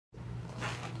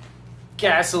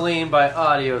Gasoline by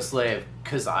Audioslave,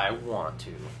 because I want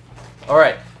to.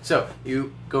 Alright, so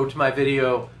you go to my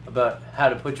video about how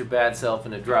to put your bad self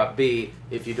in a drop B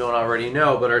if you don't already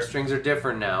know, but our strings are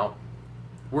different now.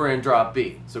 We're in drop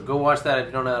B. So go watch that if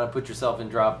you don't know how to put yourself in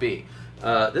drop B.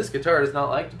 This guitar does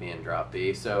not like to be in drop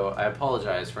B, so I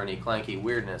apologize for any clanky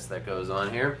weirdness that goes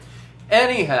on here.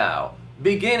 Anyhow,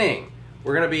 beginning.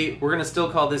 We're gonna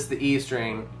still call this the E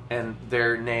string and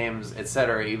their names,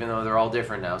 etc., even though they're all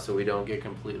different now, so we don't get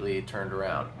completely turned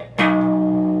around.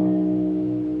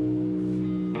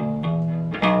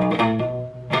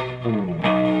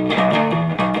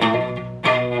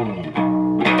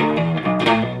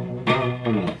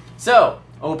 So,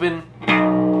 open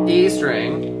E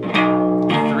string,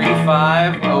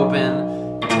 3-5,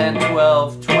 open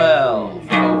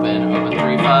 10-12-12, open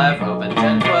 3-5, open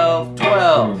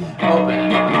 10-12-12,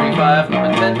 open 3-5,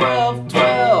 open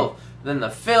 10-12-12. Then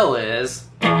the fill is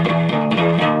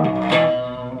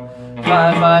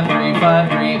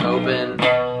 5-5-3-5-3, open,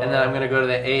 and then I'm going to go to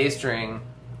the A string,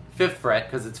 5th fret,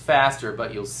 because it's faster,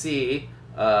 but you'll see,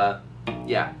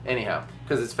 yeah, anyhow,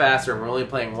 because it's faster and we're only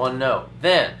playing one note.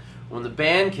 Then, when the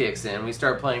band kicks in, we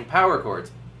start playing power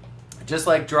chords. Just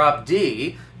like drop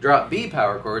D, drop B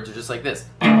power chords are just like this.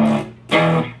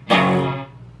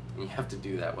 You have to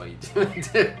do that while you do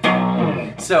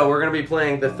it. So we're going to be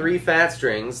playing the 3 fat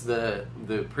strings, the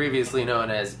previously known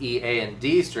as E, A, and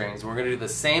D strings. We're going to do the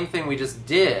same thing we just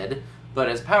did, but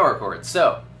as power chords.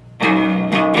 So,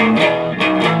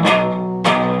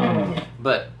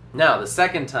 but now the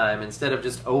second time, instead of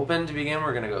just open to begin,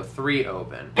 we're going to go 3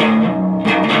 open.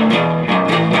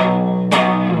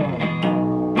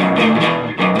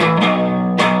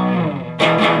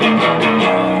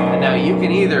 And now you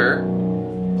can either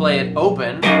play it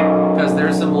open, because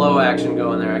there's some low action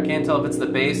going there. I can't tell if it's the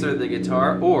bass or the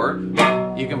guitar, or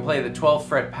you can play the 12th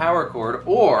fret power chord,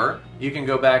 or you can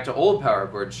go back to old power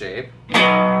chord shape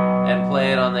and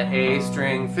play it on the A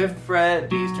string 5th fret,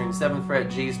 D string 7th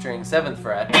fret, G string 7th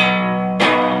fret.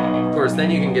 Of course, then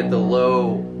you can get the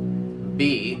low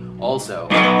B also.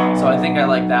 So I think I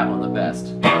like that one the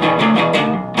best,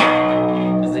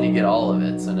 because then you get all of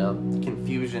it. So now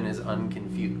confusion is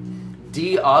unconfused.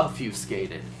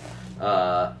 De-obfuscated.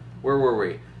 Where were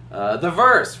we? The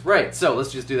verse, right. So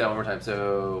let's just do that one more time.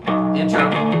 So, intro.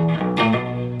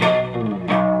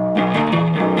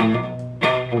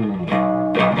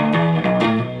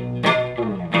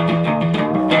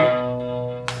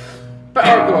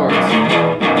 Power chords.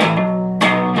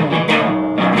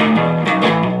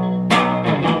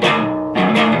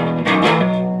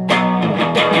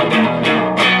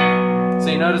 So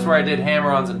you notice where I did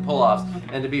hammer-ons and pull-offs.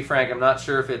 And to be frank, I'm not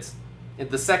sure if it's...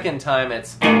 the second time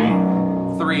it's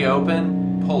 3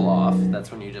 open, pull off.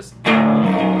 That's when you just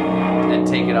and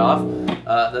take it off.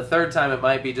 The third time it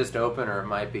might be just open, or it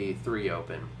might be 3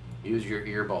 open. Use your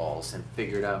ear balls and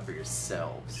figure it out for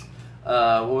yourselves.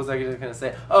 What was I just going to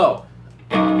say? Oh,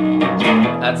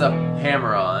 that's a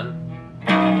hammer-on,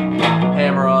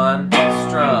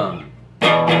 strum.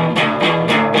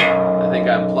 I think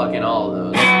I'm plucking all of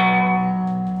those.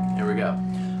 Here we go.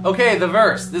 Okay, the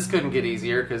verse. This couldn't get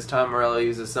easier because Tom Morello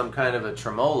uses some kind of a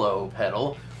tremolo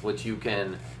pedal, which you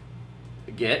can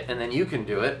get, and then you can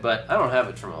do it, but I don't have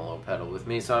a tremolo pedal with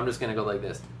me, so I'm just going to go like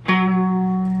this.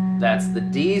 That's the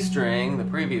D string, the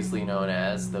previously known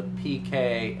as the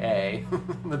PKA,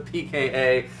 the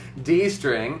PKA D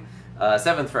string,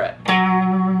 7th fret.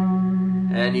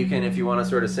 And you can, if you want to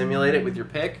sort of simulate it with your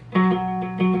pick,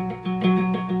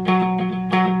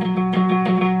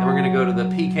 go to the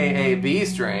PKA B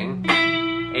string,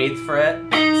 8th fret,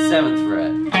 7th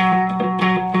fret.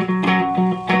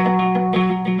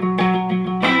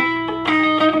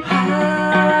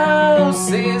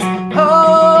 House is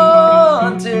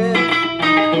haunted,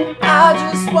 I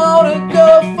just want to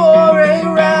go for a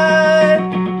ride.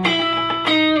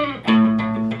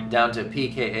 Down to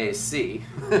PKA C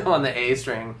on the A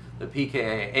string, the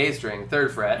PKA A string,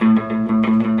 3rd fret.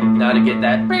 Now to get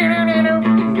that, you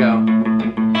can go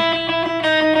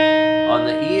on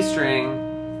the E string,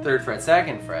 3rd fret,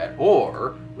 2nd fret,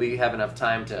 or we have enough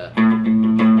time to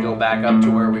go back up to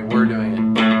where we were doing it.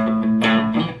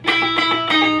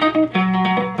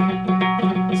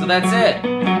 So that's it.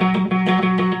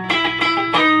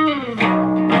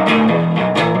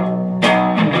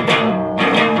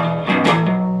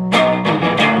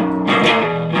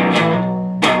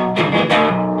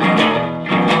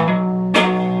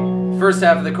 First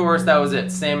half of the chorus, that was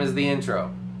it, same as the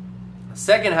intro.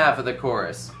 Second half of the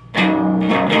chorus.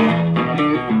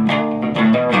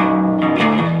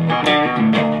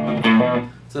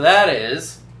 So that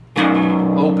is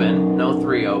open, no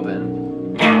 3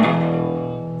 open.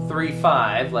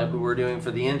 3-5 like we were doing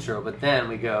for the intro, but then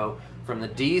we go from the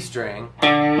D string, 3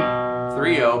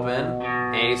 open,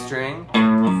 A string,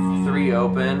 3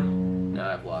 open. Now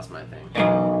I've lost my thing.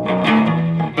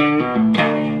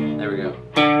 There we go.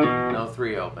 No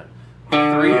 3 open.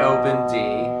 3 open D,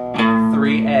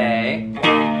 3A,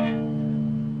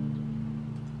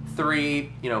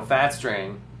 3, fat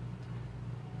string,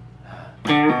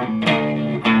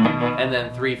 and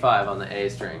then 3-5 on the A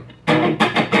string.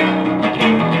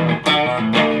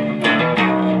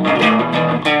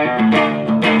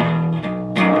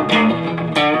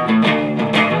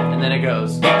 And then it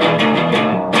goes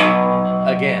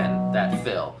again, that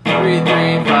fill.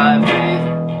 3-3-5,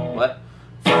 3. What?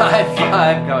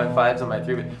 5-5. Going 5s on my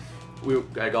 3.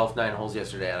 I golfed 9 holes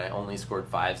yesterday and I only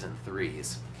scored 5s and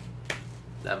 3s.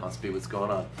 That must be what's going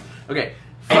on. Okay,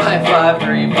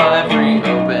 5-5-3-5-3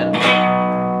 open.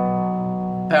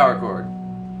 Power chord.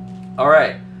 All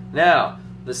right, now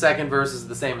the second verse is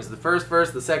the same as the first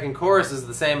verse. The second chorus is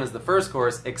the same as the first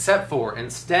chorus, except for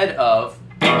instead of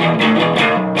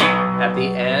at the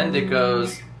end it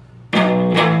goes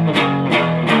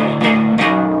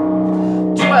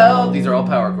 12. These are all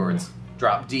power chords.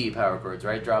 Drop D power chords,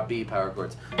 right? Drop B power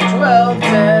chords. 12,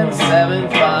 10, 7,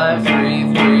 5,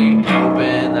 3, 3,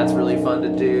 open. That's really fun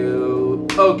to do.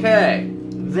 Okay,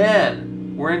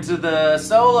 then we're into the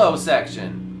solo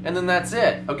section, and then that's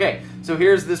it. Okay, so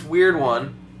here's this weird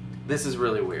one. This is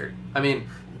really weird. I mean,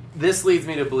 this leads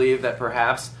me to believe that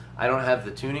perhaps I don't have the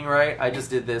tuning right. I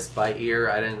just did this by ear.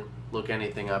 I didn't look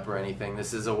anything up or anything.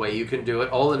 This is a way you can do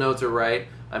it. All the notes are right.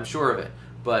 I'm sure of it.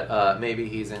 But maybe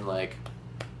he's in like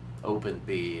open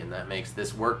B and that makes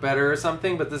this work better or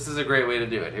something, but this is a great way to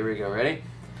do it. Here we go, ready?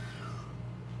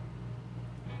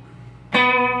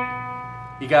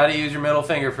 You gotta use your middle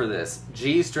finger for this.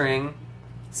 G string,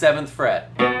 7th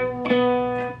fret.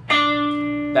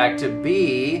 Back to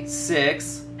B,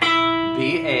 6,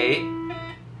 B8,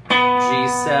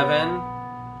 G7,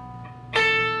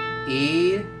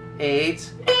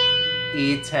 E8,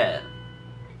 E10.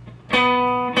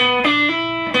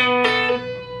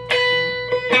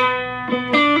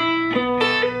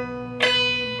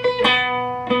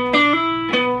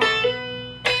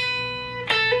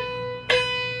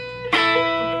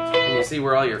 See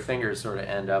where all your fingers sort of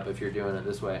end up if you're doing it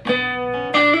this way.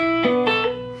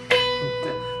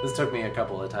 This took me a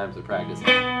couple of times to practice.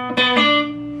 I'll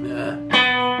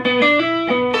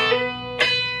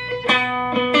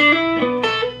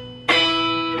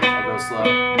go slow.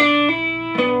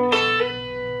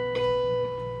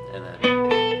 And then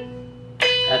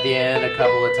at the end a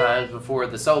couple of times before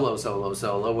the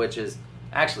solo, which is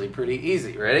actually pretty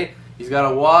easy. Ready? He's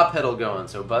got a wah pedal going,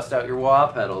 so bust out your wah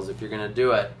pedals if you're going to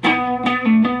do it.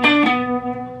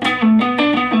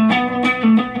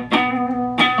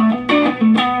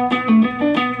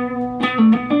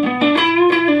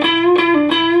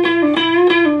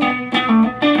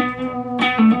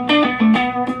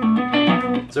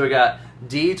 So we got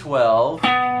D12,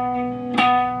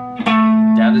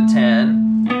 down to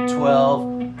 10,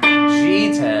 12,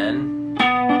 G10,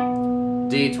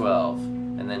 D12,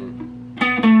 and then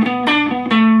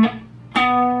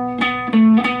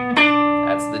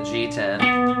that's the G10.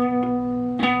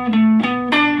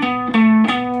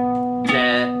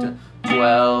 10,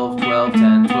 12, 12,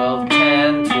 10, 12,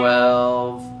 10,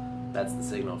 12. That's the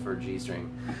signal for G string.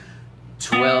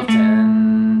 12,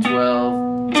 10,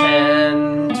 12,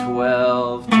 10,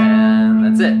 12, 10.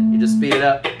 That's it. You just speed it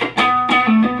up.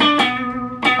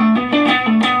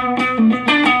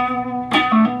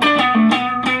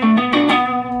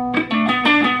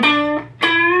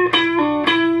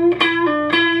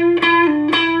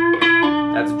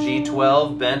 That's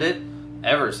G12. Bend it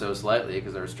ever so slightly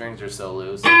because our strings are so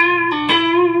loose.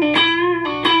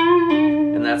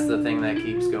 And that's the thing that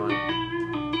keeps going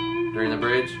during the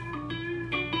bridge.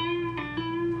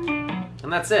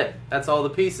 And that's it. That's all the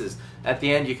pieces. At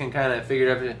the end, you can kind of figure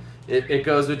it out. It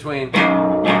goes between.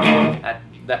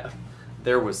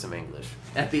 There was some English.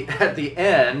 At the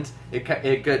end,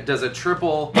 it does a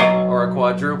triple or a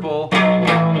quadruple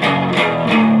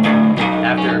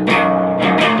after.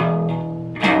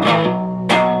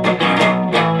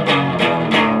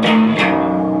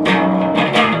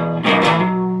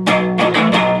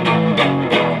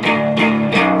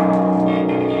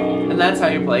 That's how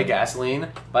you play Gasoline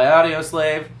by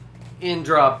Audioslave in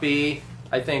drop B.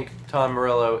 I think Tom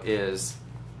Morello is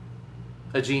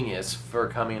a genius for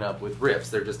coming up with riffs.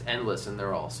 They're just endless and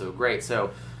they're all so great.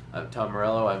 So, Tom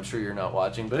Morello, I'm sure you're not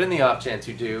watching, but in the off chance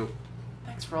you do,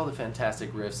 thanks for all the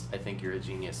fantastic riffs. I think you're a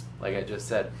genius, like I just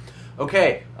said.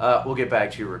 Okay, we'll get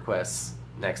back to your requests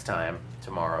next time,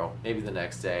 tomorrow, maybe the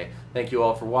next day. Thank you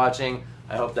all for watching.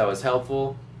 I hope that was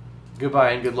helpful.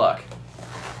 Goodbye and good luck.